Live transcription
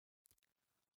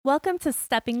Welcome to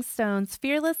Stepping Stone's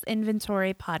Fearless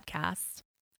Inventory podcast.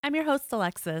 I'm your host,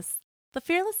 Alexis. The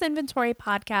Fearless Inventory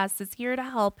podcast is here to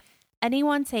help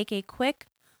anyone take a quick,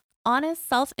 honest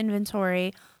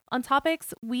self-inventory on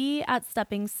topics we at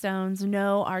Stepping Stones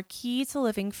know are key to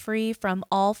living free from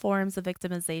all forms of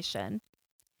victimization.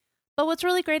 But what's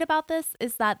really great about this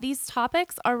is that these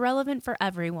topics are relevant for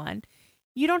everyone.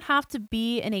 You don't have to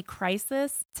be in a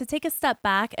crisis to take a step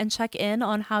back and check in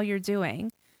on how you're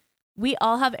doing. We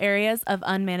all have areas of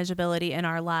unmanageability in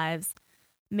our lives.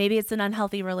 Maybe it's an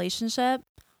unhealthy relationship,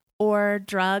 or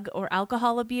drug or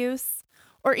alcohol abuse,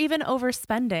 or even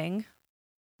overspending.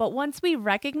 But once we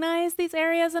recognize these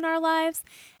areas in our lives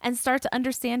and start to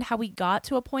understand how we got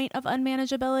to a point of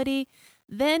unmanageability,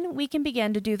 then we can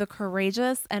begin to do the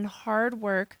courageous and hard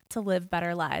work to live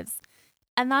better lives.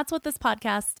 And that's what this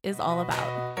podcast is all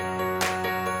about.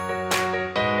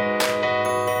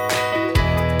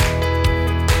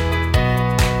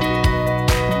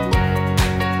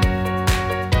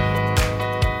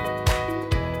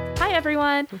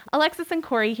 Everyone, Alexis and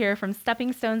Corey here from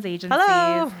Stepping Stones Agencies.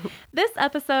 Hello. This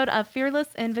episode of Fearless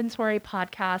Inventory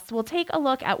podcast will take a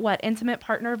look at what intimate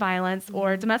partner violence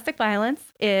or domestic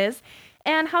violence is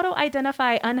and how to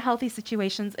identify unhealthy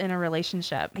situations in a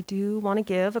relationship. I do want to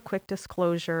give a quick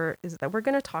disclosure is that we're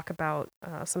going to talk about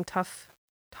some tough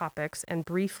topics and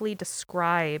briefly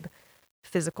describe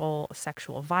physical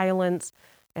sexual violence.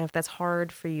 And if that's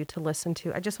hard for you to listen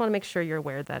to, I just want to make sure you're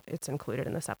aware that it's included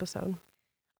in this episode.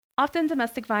 Often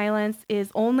domestic violence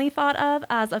is only thought of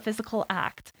as a physical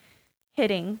act,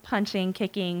 hitting, punching,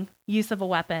 kicking, use of a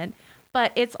weapon,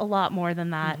 but it's a lot more than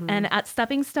that. Mm-hmm. And at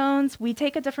Stepping Stones, we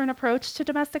take a different approach to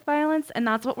domestic violence, and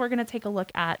that's what we're going to take a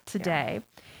look at today.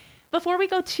 Yeah. Before we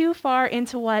go too far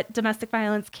into what domestic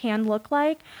violence can look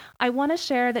like, I want to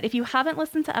share that if you haven't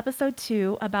listened to episode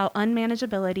 2 about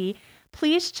unmanageability,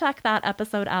 please check that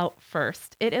episode out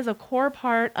first. It is a core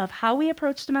part of how we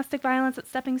approach domestic violence at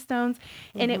Stepping Stones,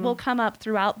 and it will come up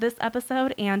throughout this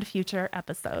episode and future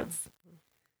episodes.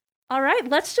 All right,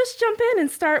 let's just jump in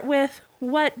and start with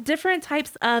what different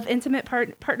types of intimate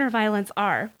partner violence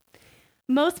are.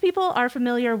 Most people are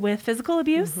familiar with physical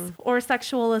abuse or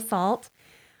sexual assault,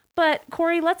 but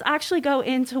Corey, let's actually go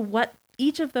into what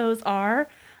each of those are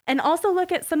and also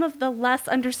look at some of the less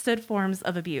understood forms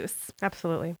of abuse.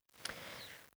 Absolutely.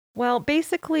 Well,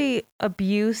 basically,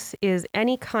 abuse is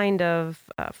any kind of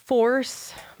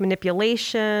force,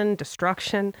 manipulation,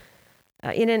 destruction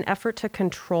in an effort to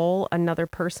control another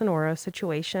person or a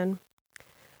situation.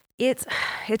 It's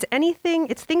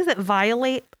things that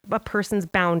violate a person's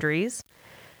boundaries.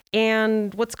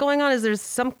 And what's going on is there's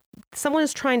someone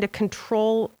is trying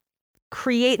to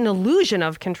create an illusion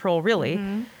of control,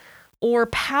 really, or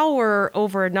power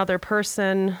over another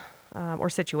person or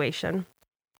situation.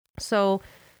 So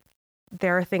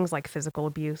there are things like physical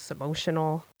abuse,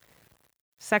 emotional,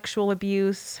 sexual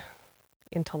abuse,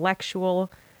 intellectual,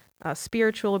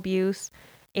 spiritual abuse.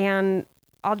 And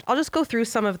I'll just go through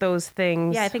some of those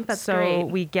things. Yeah, I think that's great. So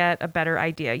we get a better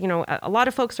idea. You know, a lot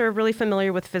of folks are really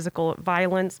familiar with physical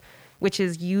violence, which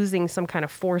is using some kind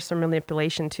of force or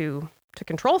manipulation to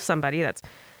control somebody. That's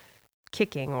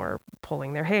kicking or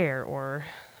pulling their hair or,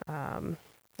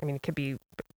 it could be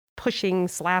pushing,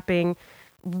 slapping,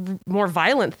 more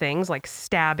violent things like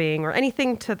stabbing or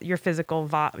anything to your physical,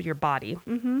 your body.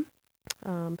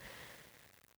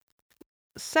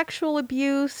 Sexual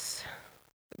abuse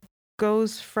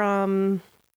goes from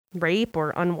rape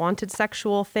or unwanted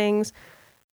sexual things,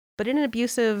 but in an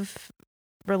abusive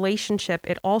relationship,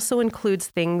 it also includes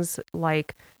things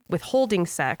like withholding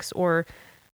sex or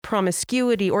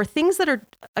promiscuity or things that are,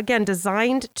 again,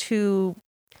 designed to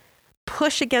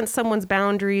push against someone's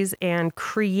boundaries and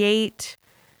create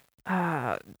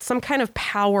some kind of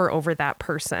power over that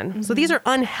person. So these are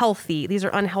unhealthy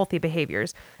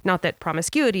behaviors. Not that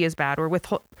promiscuity is bad or with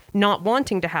not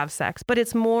wanting to have sex, but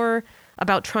it's more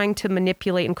about trying to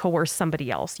manipulate and coerce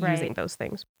somebody else using those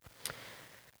things.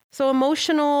 So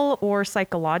emotional or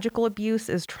psychological abuse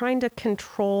is trying to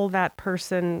control that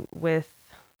person with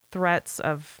threats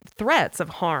of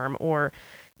harm or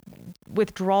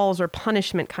withdrawals or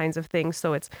punishment kinds of things.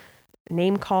 So it's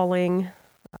name calling,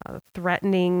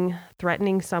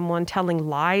 threatening someone, telling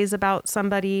lies about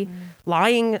somebody,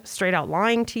 straight out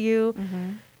lying to you.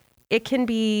 It can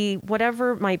be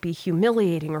whatever might be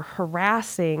humiliating or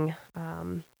harassing.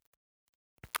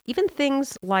 Even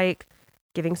things like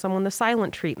giving someone the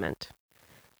silent treatment,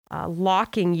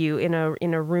 locking you in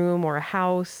a room or a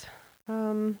house.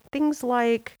 Things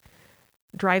like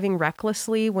driving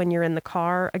recklessly when you're in the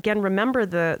car. Again, remember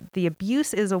the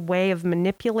abuse is a way of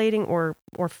manipulating or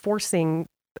forcing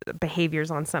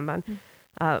behaviors on someone.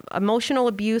 Emotional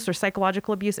abuse or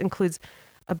psychological abuse includes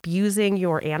abusing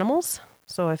your animals.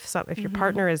 So if your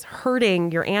partner is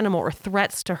hurting your animal or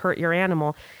threats to hurt your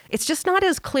animal, it's just not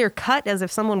as clear cut as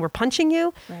if someone were punching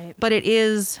you, Right. but it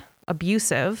is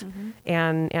abusive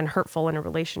and hurtful in a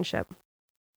relationship.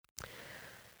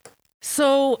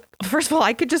 So first of all,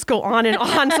 I could just go on and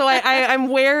on. So I'm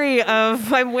wary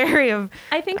of.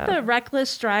 I think the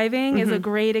reckless driving is a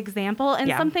great example and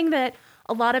Yeah. something that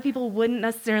a lot of people wouldn't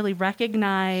necessarily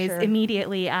recognize Sure.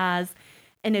 immediately as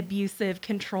an abusive,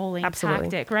 controlling Absolutely.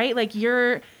 tactic, right? Like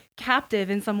you're captive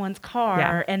in someone's car,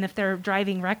 Yeah. and if they're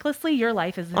driving recklessly, your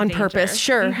life is in On danger. purpose.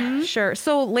 Sure.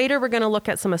 So later we're going to look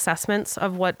at some assessments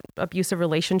of what abusive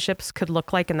relationships could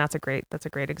look like. And that's a great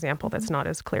example that's not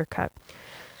as clear cut.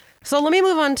 So let me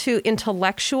move on to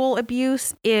intellectual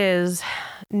abuse is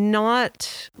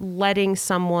not letting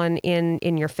someone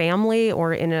in your family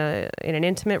or in an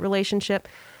intimate relationship,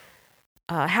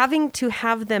 having to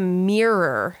have them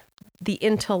mirror the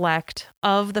intellect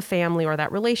of the family or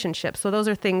that relationship. So those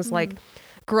are things like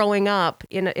growing up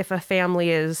if a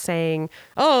family is saying,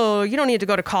 oh, you don't need to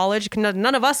go to college.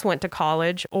 None of us went to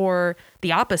college, or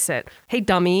the opposite. Hey,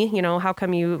 dummy, how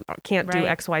come you can't do Right.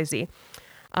 X, Y, Z?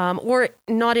 Or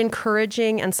not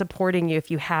encouraging and supporting you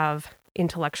if you have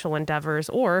intellectual endeavors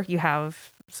or you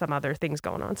have some other things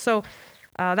going on. So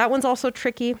that one's also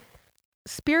tricky.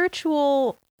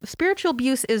 Spiritual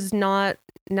abuse is not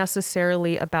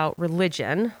necessarily about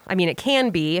religion. I mean, it can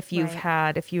be if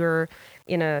you're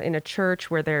in a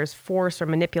church where there's force or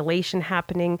manipulation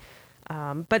happening.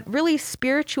 But really,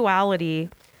 spirituality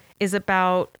is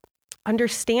about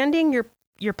understanding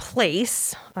your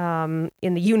place in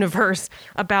the universe,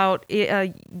 about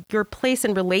your place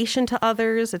in relation to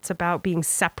others. It's about being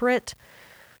separate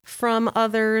from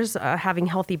others, having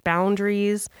healthy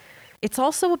boundaries. It's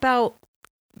also about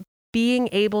being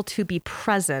able to be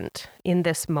present in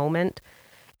this moment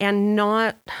and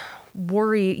not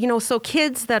worry. So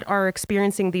kids that are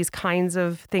experiencing these kinds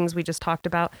of things we just talked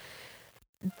about,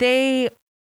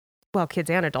 kids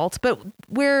and adults, but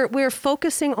we're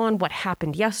focusing on what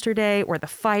happened yesterday, or the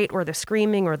fight, or the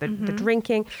screaming, or the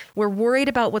drinking. We're worried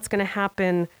about what's going to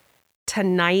happen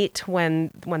tonight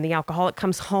when the alcoholic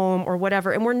comes home or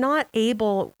whatever, and we're not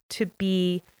able to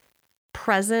be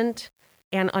present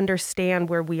and understand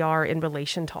where we are in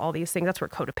relation to all these things. That's where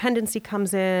codependency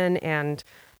comes in, and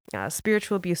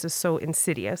spiritual abuse is so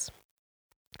insidious.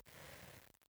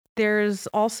 There's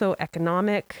also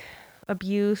economic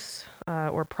abuse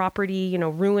or property,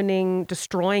 ruining,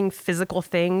 destroying physical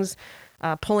things,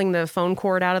 pulling the phone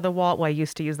cord out of the wall. Well, I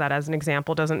used to use that as an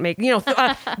example. Doesn't make,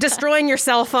 destroying your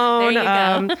cell phone.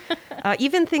 There you go.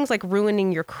 Even things like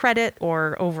ruining your credit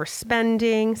or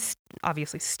overspending,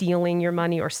 obviously stealing your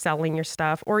money or selling your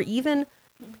stuff, or even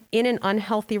in an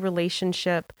unhealthy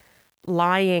relationship,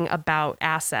 lying about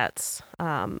assets.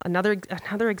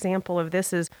 Another example of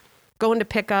this is going to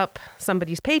pick up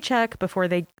somebody's paycheck before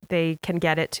they can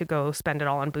get it to go spend it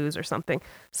all on booze or something.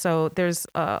 So there's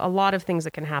a lot of things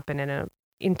that can happen in an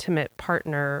intimate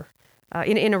partner,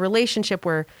 in a relationship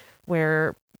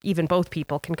where even both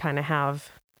people can kind of have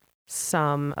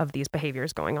some of these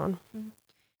behaviors going on.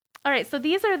 All right. So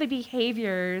these are the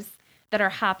behaviors that are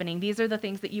happening. These are the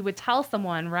things that you would tell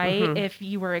someone, right? If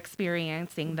you were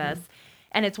experiencing this,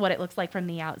 and it's what it looks like from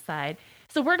the outside.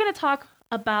 So we're going to talk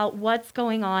about what's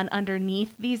going on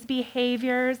underneath these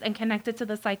behaviors and connect it to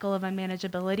the cycle of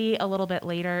unmanageability a little bit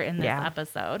later in this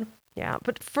episode. Yeah.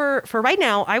 But for right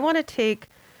now, I want to take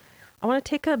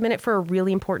a minute for a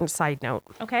really important side note.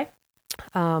 Okay.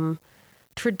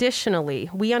 Traditionally,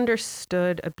 we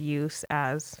understood abuse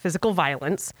as physical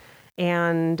violence,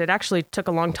 and it actually took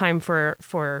a long time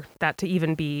for that to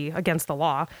even be against the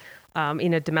law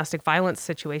in a domestic violence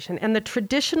situation. And the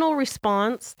traditional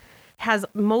response has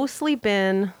mostly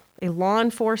been a law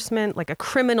enforcement, like a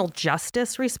criminal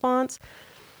justice response.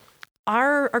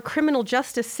 Our criminal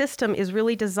justice system is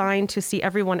really designed to see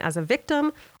everyone as a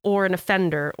victim or an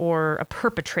offender or a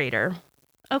perpetrator.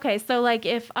 Okay, so like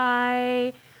if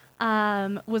I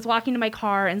was walking to my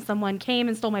car and someone came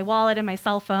and stole my wallet and my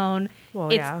cell phone,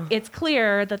 it's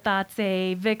clear that that's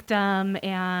a victim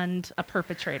and a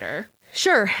perpetrator.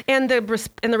 Sure. And the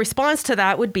response to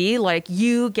that would be like,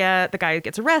 the guy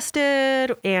gets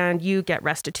arrested and you get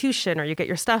restitution, or you get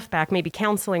your stuff back, maybe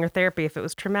counseling or therapy if it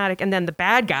was traumatic. And then the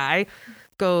bad guy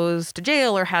goes to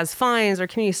jail or has fines or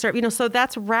community service, so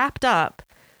that's wrapped up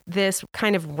this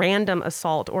kind of random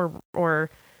assault or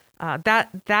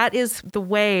that is the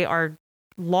way our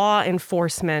law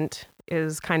enforcement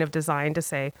is kind of designed to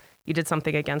say, you did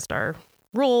something against our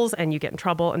rules and you get in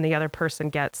trouble and the other person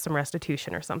gets some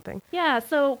restitution or something. Yeah.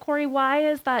 So, Corey, why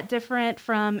is that different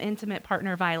from intimate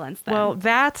partner violence then? Well,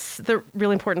 that's the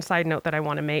really important side note that I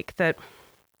want to make, that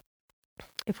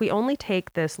if we only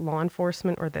take this law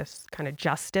enforcement or this kind of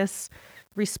justice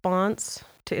response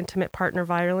to intimate partner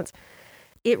violence,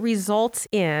 it results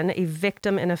in a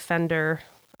victim and offender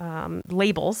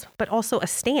labels, but also a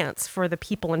stance for the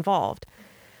people involved.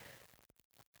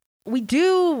 We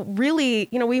do really,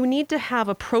 we need to have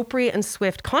appropriate and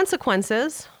swift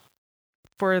consequences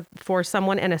for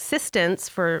someone and assistance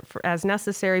for as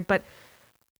necessary, but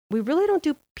we really don't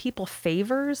do people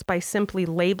favors by simply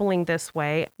labeling this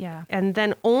way and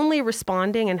then only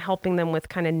responding and helping them with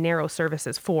kind of narrow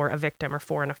services for a victim or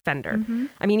for an offender. Mm-hmm.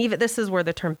 I mean, even this is where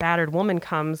the term battered woman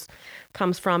comes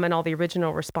from, and all the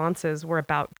original responses were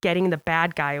about getting the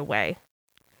bad guy away.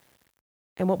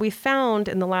 And what we found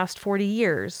in the last 40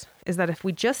 years is that if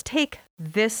we just take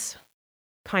this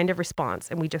kind of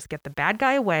response and we just get the bad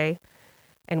guy away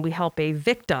and we help a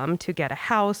victim to get a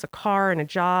house, a car, and a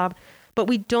job, but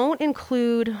we don't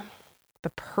include the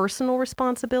personal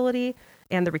responsibility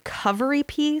and the recovery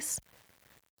piece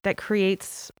that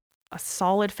creates a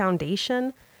solid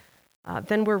foundation,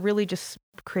 then we're really just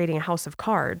creating a house of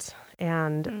cards.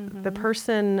 And the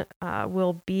person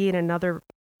will be in another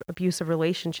abusive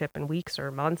relationship in weeks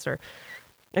or months, or,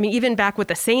 even back with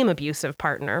the same abusive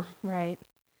partner. Right.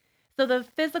 So the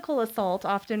physical assault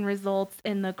often results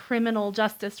in the criminal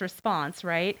justice response,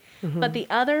 right? Mm-hmm. But the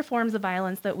other forms of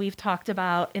violence that we've talked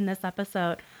about in this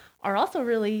episode are also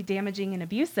really damaging and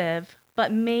abusive,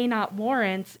 but may not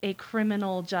warrant a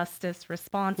criminal justice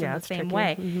response in the same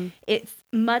way. Mm-hmm. It's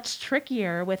much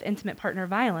trickier with intimate partner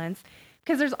violence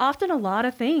because there's often a lot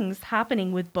of things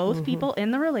happening with both people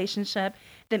in the relationship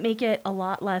that make it a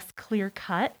lot less clear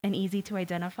cut and easy to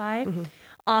identify.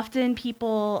 Often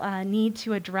people need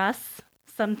to address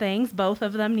some things. Both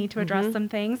of them need to address some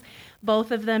things. Both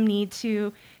of them need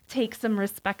to take some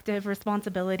respective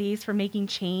responsibilities for making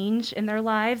change in their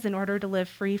lives in order to live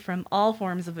free from all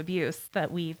forms of abuse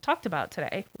that we've talked about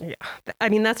today. Yeah.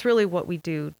 That's really what we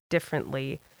do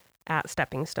differently at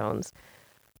Stepping Stones.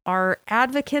 Our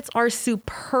advocates are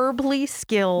superbly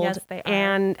skilled. Yes, they are.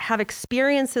 And have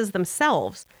experiences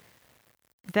themselves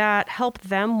that help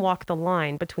them walk the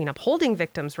line between upholding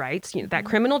victims' rights, that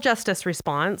criminal justice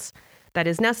response that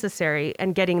is necessary,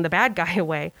 and getting the bad guy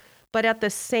away, but at the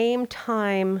same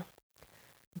time,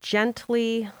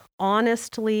 gently,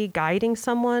 honestly guiding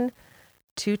someone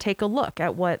to take a look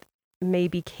at what may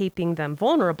be keeping them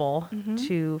vulnerable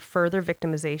to further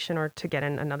victimization or to get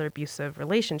in another abusive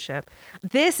relationship.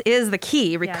 This is the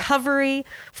key: recovery,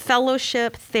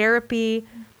 fellowship, therapy,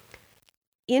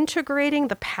 integrating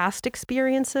the past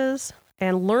experiences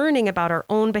and learning about our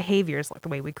own behaviors, like the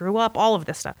way we grew up, all of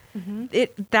this stuff.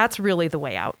 That's really the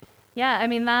way out. Yeah,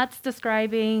 that's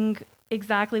describing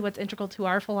exactly what's integral to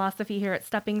our philosophy here at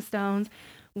Stepping Stones.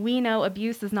 We know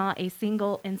abuse is not a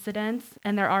single incident,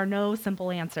 and there are no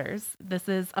simple answers. This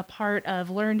is a part of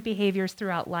learned behaviors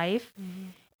throughout life.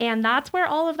 And that's where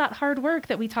all of that hard work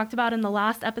that we talked about in the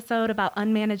last episode about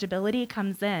unmanageability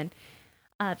comes in.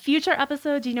 Future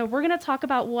episodes, we're going to talk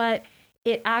about what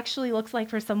it actually looks like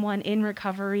for someone in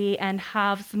recovery and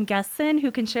have some guests in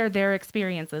who can share their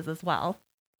experiences as well.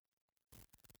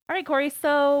 All right, Corey,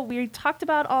 so we talked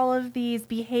about all of these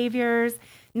behaviors.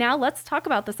 Now let's talk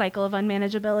about the cycle of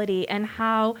unmanageability and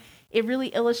how it really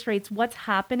illustrates what's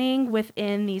happening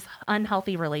within these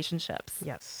unhealthy relationships.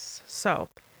 Yes. So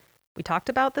we talked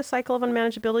about the cycle of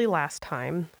unmanageability last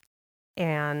time,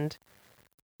 and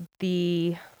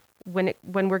what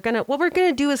we're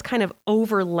gonna do is kind of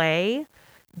overlay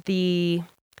the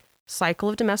cycle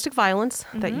of domestic violence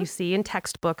that you see in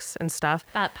textbooks and stuff.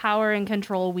 That power and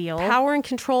control wheel. Power and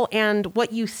control. And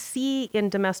what you see in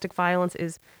domestic violence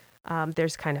is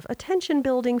there's kind of a tension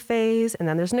building phase, and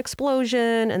then there's an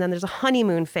explosion, and then there's a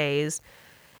honeymoon phase.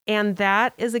 And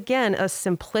that is, again, a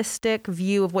simplistic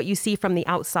view of what you see from the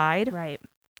outside. Right.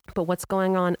 But what's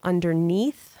going on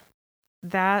underneath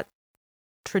that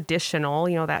traditional,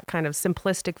 that kind of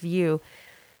simplistic view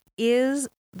is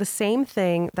the same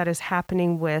thing that is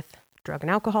happening with drug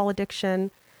and alcohol addiction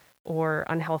or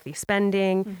unhealthy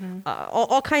spending,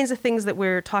 all kinds of things that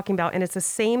we're talking about. And it's the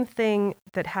same thing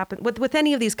that happened with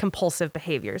any of these compulsive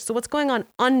behaviors. So what's going on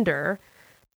under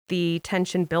the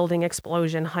tension building,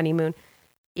 explosion, honeymoon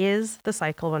is the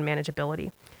cycle of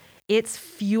unmanageability. It's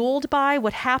fueled by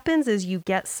what happens is you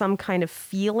get some kind of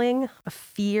feeling, a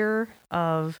fear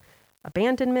of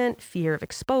abandonment, fear of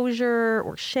exposure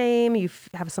or shame. You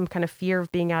have some kind of fear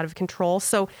of being out of control.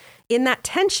 So in that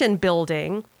tension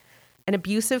building, an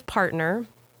abusive partner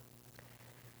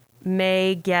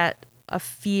may get a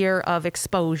fear of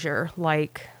exposure,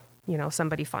 like,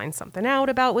 somebody finds something out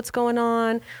about what's going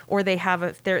on, or they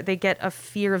get a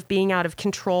fear of being out of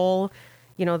control.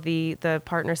 The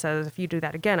partner says, if you do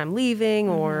that again, I'm leaving,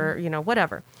 or,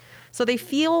 whatever. So they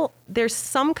feel there's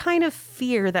some kind of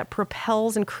fear that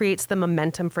propels and creates the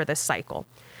momentum for this cycle.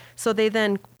 So they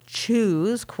then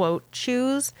choose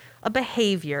a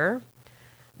behavior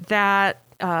that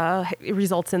it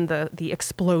results in the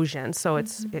explosion. So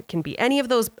it can be any of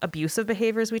those abusive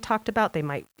behaviors we talked about. They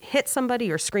might hit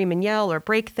somebody or scream and yell or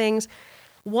break things.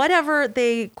 Whatever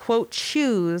they, quote,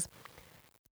 choose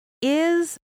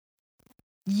is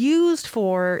used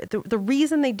for, the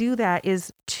reason they do that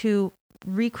is to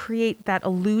recreate that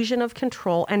illusion of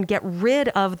control and get rid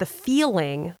of the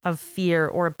feeling of fear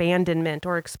or abandonment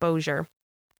or exposure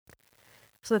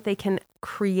so that they can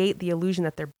create the illusion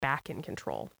that they're back in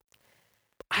control.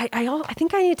 I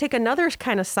think I need to take another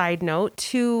kind of side note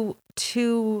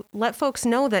to let folks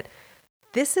know that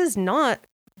this is not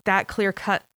that clear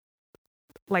cut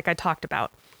like I talked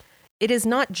about. It is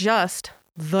not just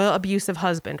the abusive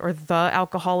husband or the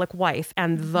alcoholic wife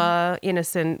and the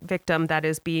innocent victim that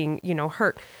is being,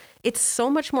 hurt. It's so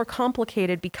much more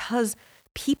complicated because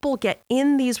people get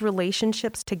in these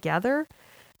relationships together,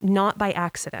 not by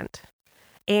accident.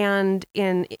 And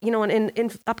in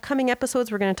upcoming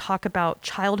episodes, we're going to talk about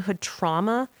childhood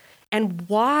trauma and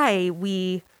why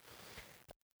we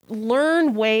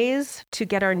learn ways to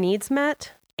get our needs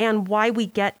met and why we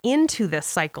get into this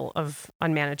cycle of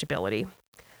unmanageability.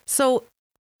 So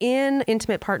in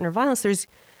intimate partner violence, there's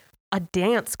a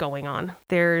dance going on.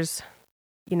 There's,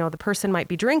 the person might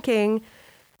be drinking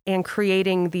and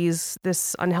creating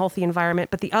this unhealthy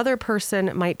environment, but the other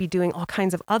person might be doing all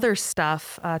kinds of other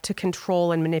stuff to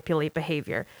control and manipulate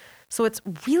behavior. So it's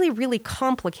really, really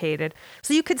complicated.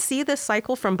 So you could see this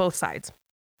cycle from both sides.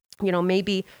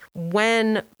 Maybe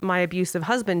when my abusive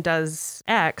husband does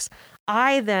X,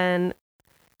 I then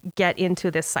get into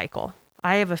this cycle.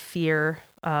 I have a fear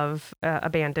of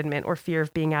abandonment or fear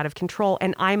of being out of control,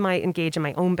 and I might engage in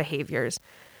my own behaviors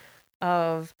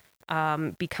of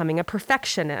becoming a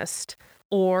perfectionist,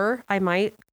 or I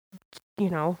might,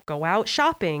 go out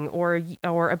shopping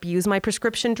or abuse my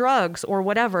prescription drugs or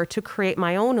whatever to create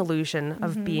my own illusion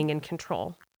of being in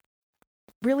control.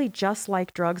 Really, just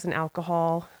like drugs and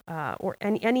alcohol or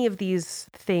any of these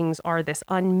things are this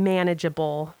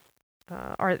unmanageable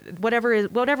or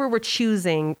whatever we're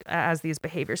choosing as these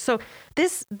behaviors. So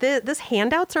this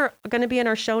handouts are going to be in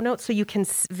our show notes so you can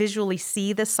visually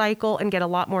see the cycle and get a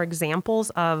lot more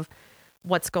examples of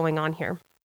what's going on here.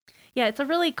 Yeah, it's a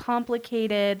really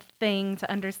complicated thing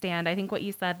to understand. I think what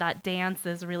you said, that dance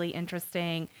is really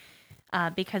interesting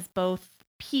because both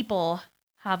people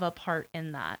have a part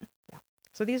in that. Yeah.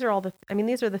 So these are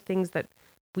these are the things that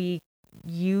we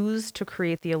use to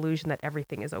create the illusion that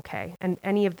everything is okay. And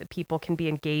any of the people can be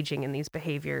engaging in these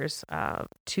behaviors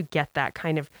to get that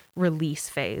kind of release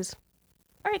phase.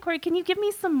 All right, Corey, can you give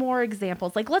me some more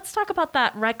examples? Like, let's talk about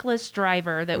that reckless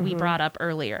driver that we brought up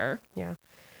earlier. Yeah.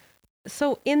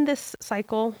 So in this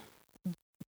cycle,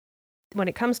 when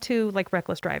it comes to like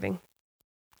reckless driving,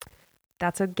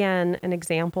 that's again an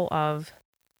example of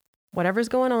whatever's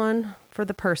going on for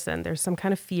the person. There's some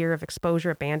kind of fear of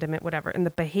exposure, abandonment, whatever. And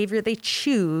the behavior they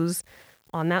choose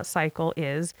on that cycle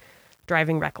is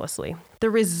driving recklessly.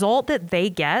 The result that they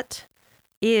get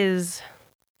is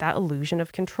that illusion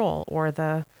of control or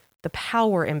the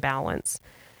power imbalance.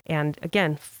 And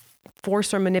again,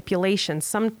 force or manipulation,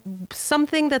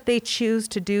 something that they choose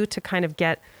to do to kind of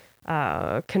get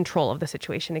control of the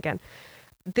situation again.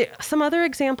 Some other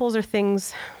examples are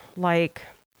things like,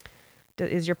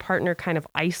 is your partner kind of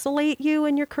isolate you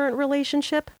in your current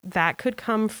relationship? That could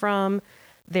come from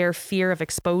their fear of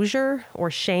exposure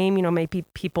or shame. Maybe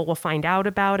people will find out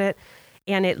about it,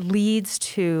 and it leads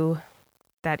to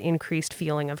that increased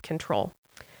feeling of control.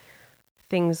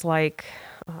 Things like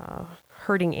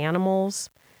hurting animals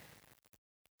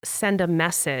send a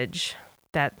message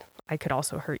that I could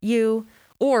also hurt you,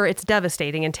 or it's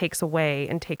devastating and takes away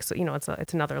and takes,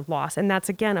 it's another loss. And that's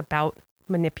again about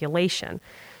manipulation.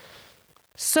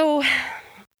 So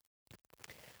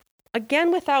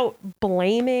again, without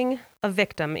blaming a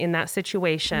victim in that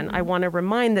situation, I want to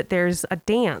remind that there's a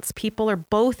dance. People are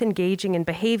both engaging in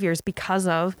behaviors because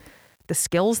of the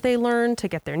skills they learned to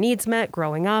get their needs met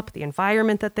growing up, the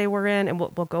environment that they were in, and we'll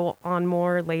go on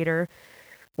more later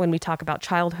when we talk about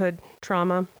childhood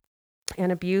trauma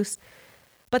and abuse.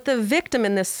 But the victim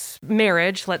in this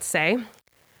marriage, let's say,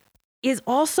 is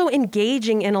also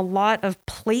engaging in a lot of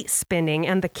plate spinning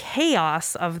and the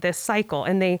chaos of this cycle.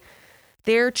 And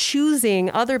they're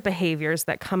choosing other behaviors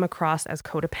that come across as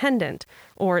codependent,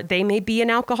 or they may be an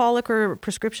alcoholic or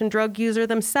prescription drug user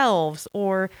themselves,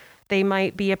 or they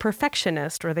might be a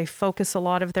perfectionist, or they focus a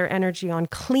lot of their energy on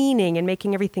cleaning and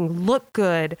making everything look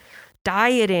good,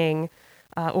 dieting,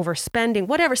 overspending,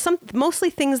 whatever, mostly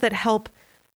things that help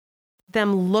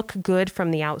them look good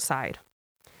from the outside.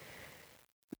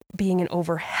 Being an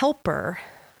overhelper.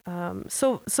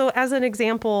 So as an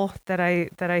example that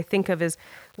I think of is,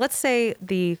 let's say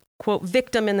the quote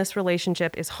victim in this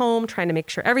relationship is home trying to make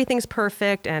sure everything's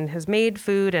perfect and has made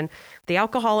food, and the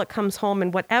alcoholic comes home,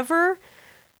 and whatever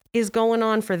is going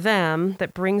on for them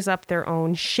that brings up their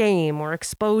own shame or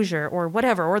exposure or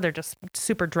whatever, or they're just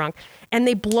super drunk and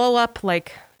they blow up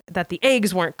like that the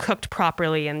eggs weren't cooked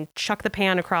properly and chuck the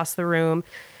pan across the room.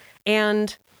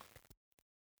 And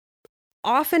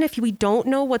often if we don't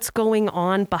know what's going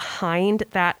on behind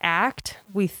that act,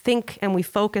 we think and we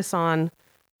focus on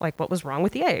like what was wrong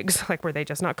with the eggs, like were they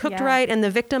just not cooked right? And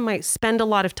the victim might spend a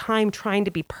lot of time trying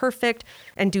to be perfect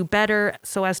and do better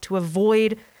so as to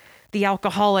avoid the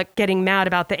alcoholic getting mad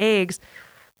about the eggs.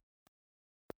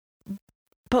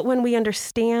 But when we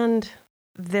understand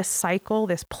this cycle,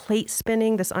 this plate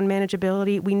spinning, this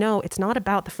unmanageability, we know it's not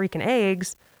about the freaking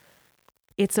eggs.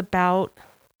 It's about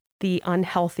the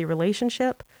unhealthy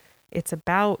relationship. It's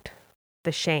about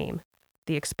the shame,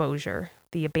 the exposure,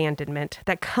 the abandonment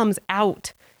that comes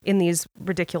out in these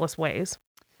ridiculous ways.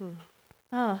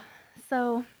 Oh,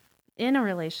 so in a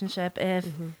relationship, if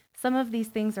some of these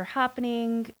things are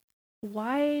happening,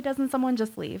 why doesn't someone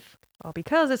just leave? Well,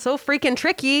 because it's so freaking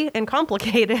tricky and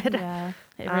complicated. Yeah,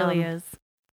 it really is.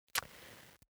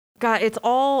 God, it's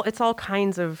all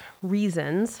kinds of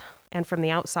reasons, and from the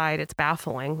outside, it's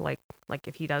baffling. Like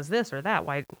if he does this or that,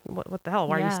 why? What the hell?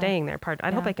 Why are you staying there?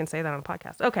 I hope I can say that on a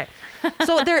podcast. Okay,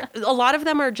 so a lot of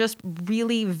them are just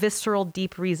really visceral,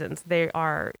 deep reasons.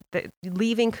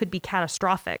 Leaving could be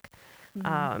catastrophic.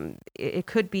 It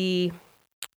could be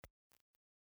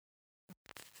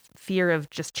fear of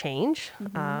just change.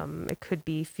 It could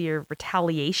be fear of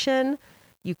retaliation.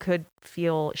 You could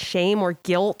feel shame or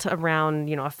guilt around,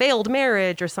 a failed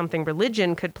marriage or something.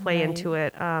 Religion could play into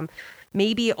it.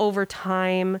 Maybe over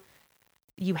time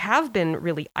you have been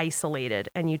really isolated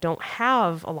and you don't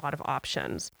have a lot of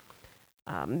options.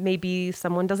 Maybe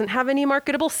someone doesn't have any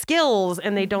marketable skills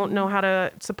and they don't know how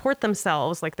to support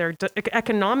themselves. Like they're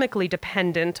economically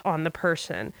dependent on the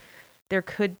person. There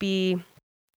could be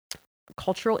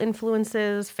cultural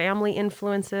influences, family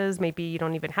influences. Maybe you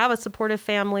don't even have a supportive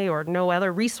family or no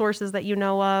other resources that you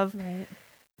know of. Right.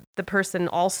 The person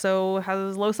also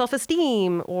has low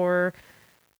self-esteem or,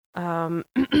 oh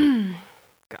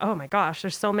my gosh,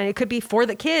 there's so many. It could be for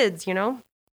the kids,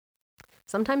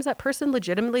 Sometimes that person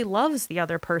legitimately loves the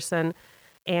other person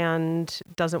and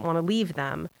doesn't want to leave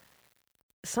them.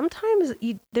 Sometimes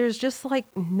there's just like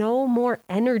no more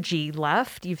energy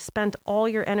left. You've spent all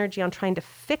your energy on trying to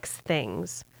fix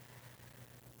things.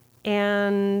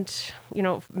 And,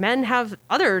 men have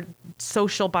other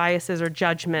social biases or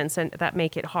judgments and that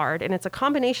make it hard. And it's a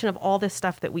combination of all this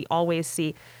stuff that we always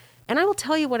see. And I will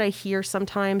tell you what I hear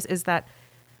sometimes is that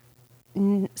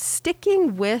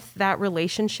sticking with that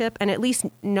relationship and at least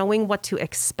knowing what to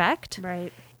expect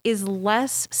is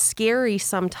less scary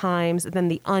sometimes than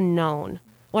the unknown.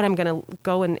 What I'm going to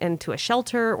go into a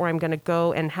shelter or I'm going to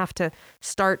go and have to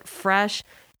start fresh.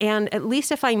 And at least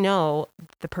if I know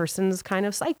the person's kind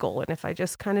of cycle and if I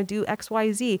just kind of do X,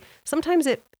 Y, Z, sometimes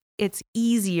it's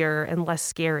easier and less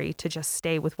scary to just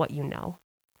stay with what you know.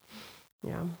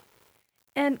 Yeah.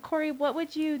 And Corey, what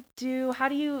would you do? How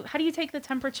do you take the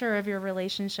temperature of your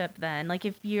relationship then? Like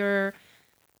if you're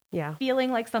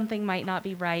feeling like something might not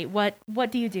be right, what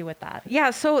do you do with that?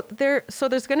 Yeah, so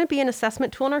there's going to be an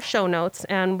assessment tool in our show notes,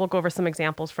 and we'll go over some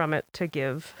examples from it to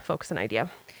give folks an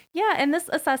idea. Yeah, and this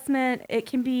assessment, it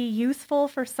can be useful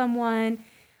for someone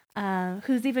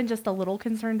who's even just a little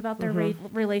concerned about their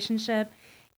relationship.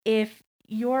 If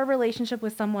your relationship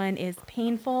with someone is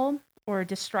painful or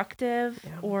destructive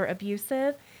or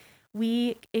abusive,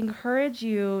 we encourage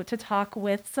you to talk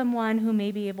with someone who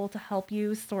may be able to help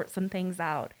you sort some things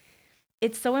out.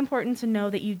 It's so important to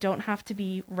know that you don't have to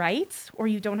be right or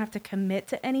you don't have to commit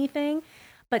to anything,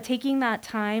 but taking that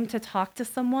time to talk to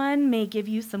someone may give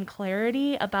you some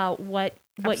clarity about what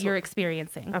you're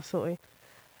experiencing. Absolutely.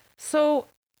 So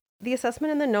the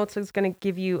assessment in the notes is going to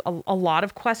give you a lot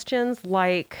of questions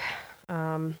like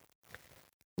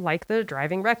the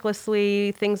driving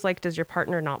recklessly, things like, does your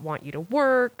partner not want you to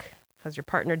work? Has your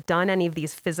partner done any of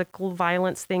these physical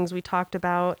violence things we talked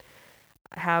about?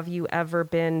 Have you ever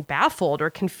been baffled or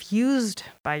confused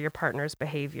by your partner's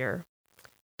behavior?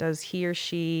 Does he or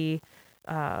she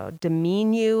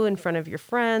demean you in front of your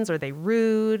friends? Are they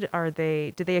rude?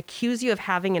 Do they accuse you of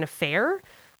having an affair?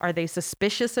 Are they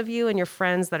suspicious of you and your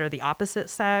friends that are the opposite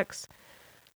sex?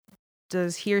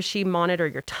 Does he or she monitor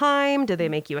your time? Do they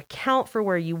make you account for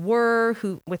where you were,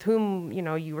 with whom,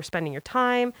 you were spending your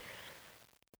time?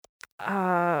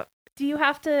 Do you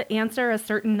have to answer a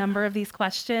certain number of these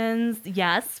questions?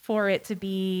 Yes, for it to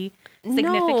be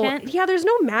significant? No. Yeah, there's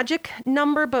no magic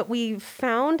number, but we've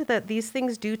found that these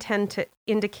things do tend to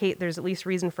indicate there's at least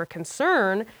reason for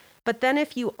concern. But then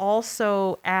if you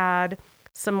also add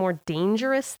some more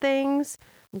dangerous things,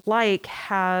 like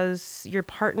has your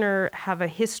partner have a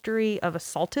history of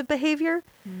assaultive behavior?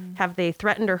 Have they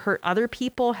threatened or hurt other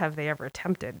people? Have they ever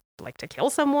attempted to kill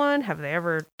someone? Have they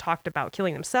ever talked about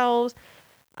killing themselves?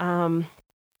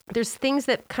 There's things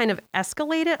that kind of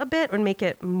escalate it a bit or make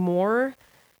it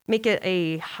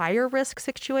a higher risk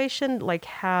situation.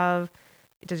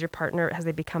 Does your partner, has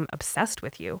they become obsessed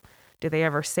with you? Do they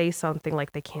ever say something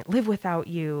like they can't live without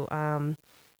you? And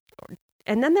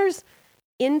then there's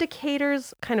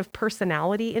indicators, kind of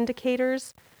personality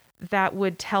indicators that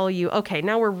would tell you, okay,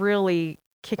 now we're really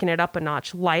kicking it up a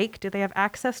notch. Do they have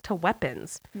access to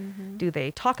weapons? Mm-hmm. Do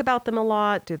they talk about them a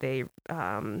lot? Do they,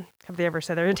 have they ever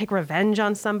said they're going to take revenge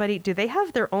on somebody? Do they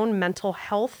have their own mental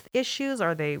health issues?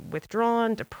 Are they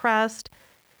withdrawn, depressed?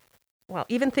 Well,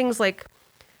 even things like,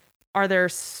 are there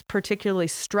particularly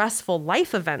stressful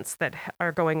life events that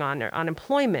are going on? Or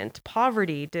unemployment,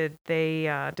 poverty? Did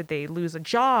they lose a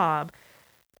job?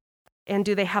 And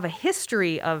do they have a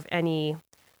history of any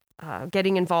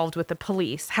getting involved with the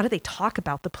police? How do they talk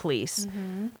about the police?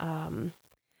 Mm-hmm.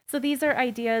 So these are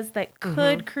ideas that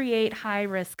could create high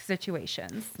risk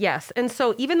situations. Yes. And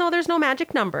so even though there's no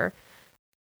magic number,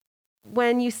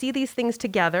 when you see these things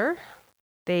together,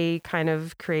 they kind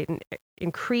of create an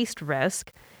increased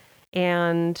risk.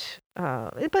 And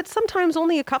but sometimes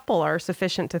only a couple are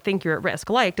sufficient to think you're at risk.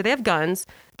 Do they have guns?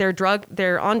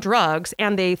 They're on drugs,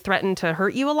 and they threaten to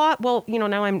hurt you a lot. Well,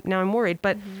 now I'm worried.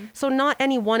 But so not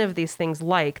any one of these things,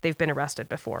 they've been arrested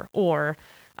before or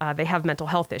they have mental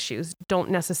health issues, don't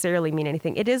necessarily mean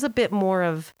anything. It is a bit more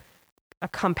of a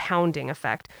compounding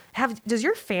effect. Does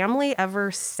your family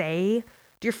ever do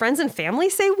your friends and family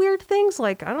say weird things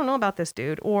like, I don't know about this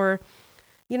dude, or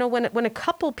when a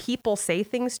couple people say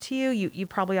things to you, you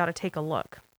probably ought to take a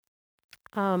look.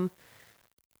 The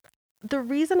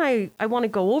reason I want to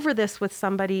go over this with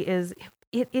somebody is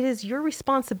it is your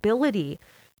responsibility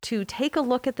to take a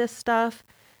look at this stuff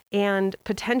and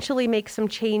potentially make some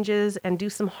changes and do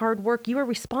some hard work. You are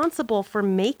responsible for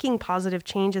making positive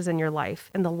changes in your life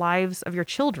and the lives of your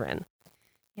children.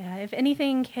 Yeah, if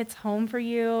anything hits home for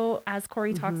you, as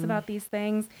Corey talks about these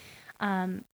things,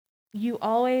 you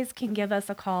always can give us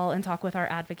a call and talk with our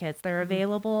advocates. They're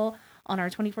available on our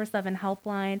 24/7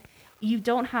 helpline. You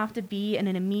don't have to be in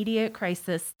an immediate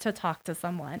crisis to talk to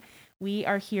someone. We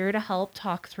are here to help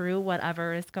talk through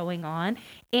whatever is going on.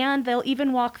 And they'll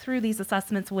even walk through these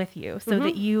assessments with you so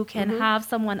that you can have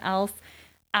someone else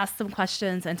ask some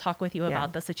questions and talk with you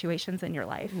about the situations in your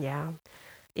life. Yeah.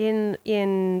 In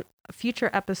a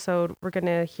future episode, we're going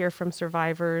to hear from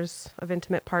survivors of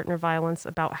intimate partner violence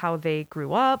about how they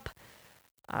grew up,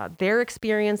 their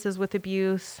experiences with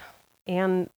abuse,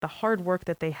 and the hard work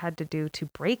that they had to do to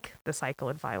break the cycle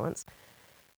of violence.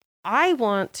 I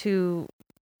want to,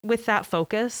 with that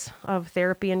focus of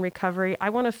therapy and recovery, I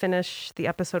want to finish the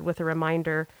episode with a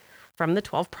reminder from the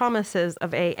 12 promises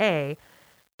of AA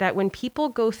that when people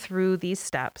go through these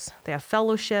steps, they have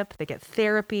fellowship, they get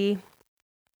therapy.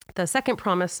 The second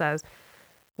promise says,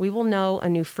 we will know a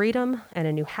new freedom and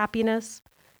a new happiness,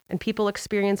 and people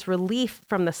experience relief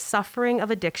from the suffering of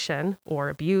addiction or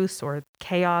abuse or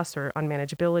chaos or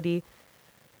unmanageability.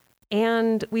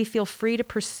 And we feel free to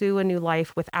pursue a new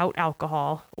life without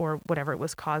alcohol or whatever it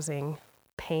was causing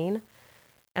pain.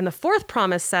 And the fourth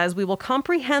promise says, we will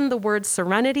comprehend the word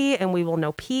serenity and we will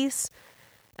know peace.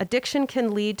 Addiction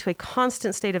can lead to a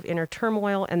constant state of inner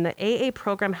turmoil, and the AA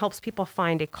program helps people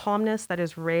find a calmness that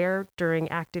is rare during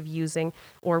active using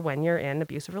or when you're in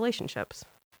abusive relationships.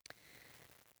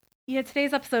 Yeah,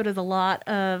 today's episode is a lot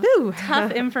of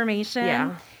tough information.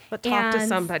 Yeah, but talk to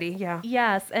somebody, yeah.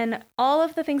 Yes, and all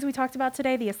of the things we talked about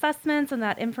today, the assessments and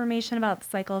that information about the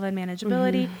cycle of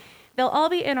unmanageability, they'll all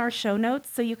be in our show notes,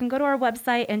 so you can go to our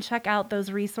website and check out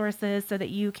those resources so that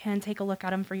you can take a look at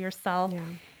them for yourself. Yeah.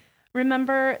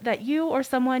 Remember that you or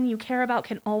someone you care about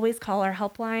can always call our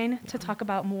helpline to talk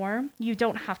about more. You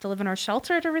don't have to live in our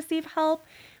shelter to receive help.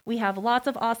 We have lots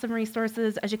of awesome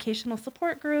resources, educational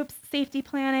support groups, safety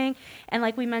planning, and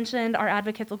like we mentioned, our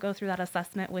advocates will go through that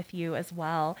assessment with you as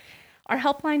well. Our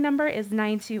helpline number is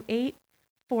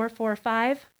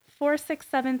 928-445-5444.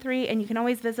 4673, and you can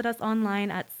always visit us online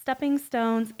at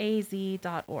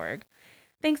steppingstonesaz.org.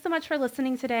 Thanks so much for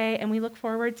listening today, and we look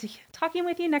forward to talking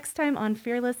with you next time on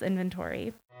Fearless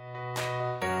Inventory.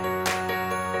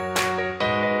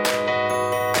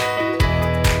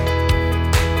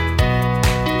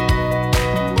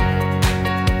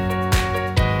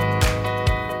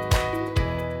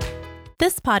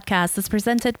 This podcast is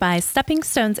presented by Stepping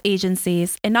Stones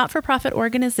Agencies, a not-for-profit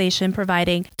organization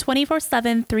providing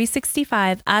 24/7,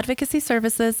 365 advocacy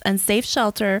services and safe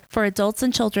shelter for adults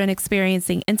and children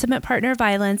experiencing intimate partner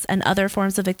violence and other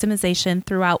forms of victimization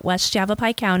throughout West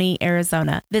Yavapai County,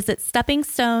 Arizona. Visit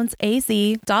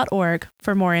steppingstonesaz.org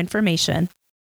for more information.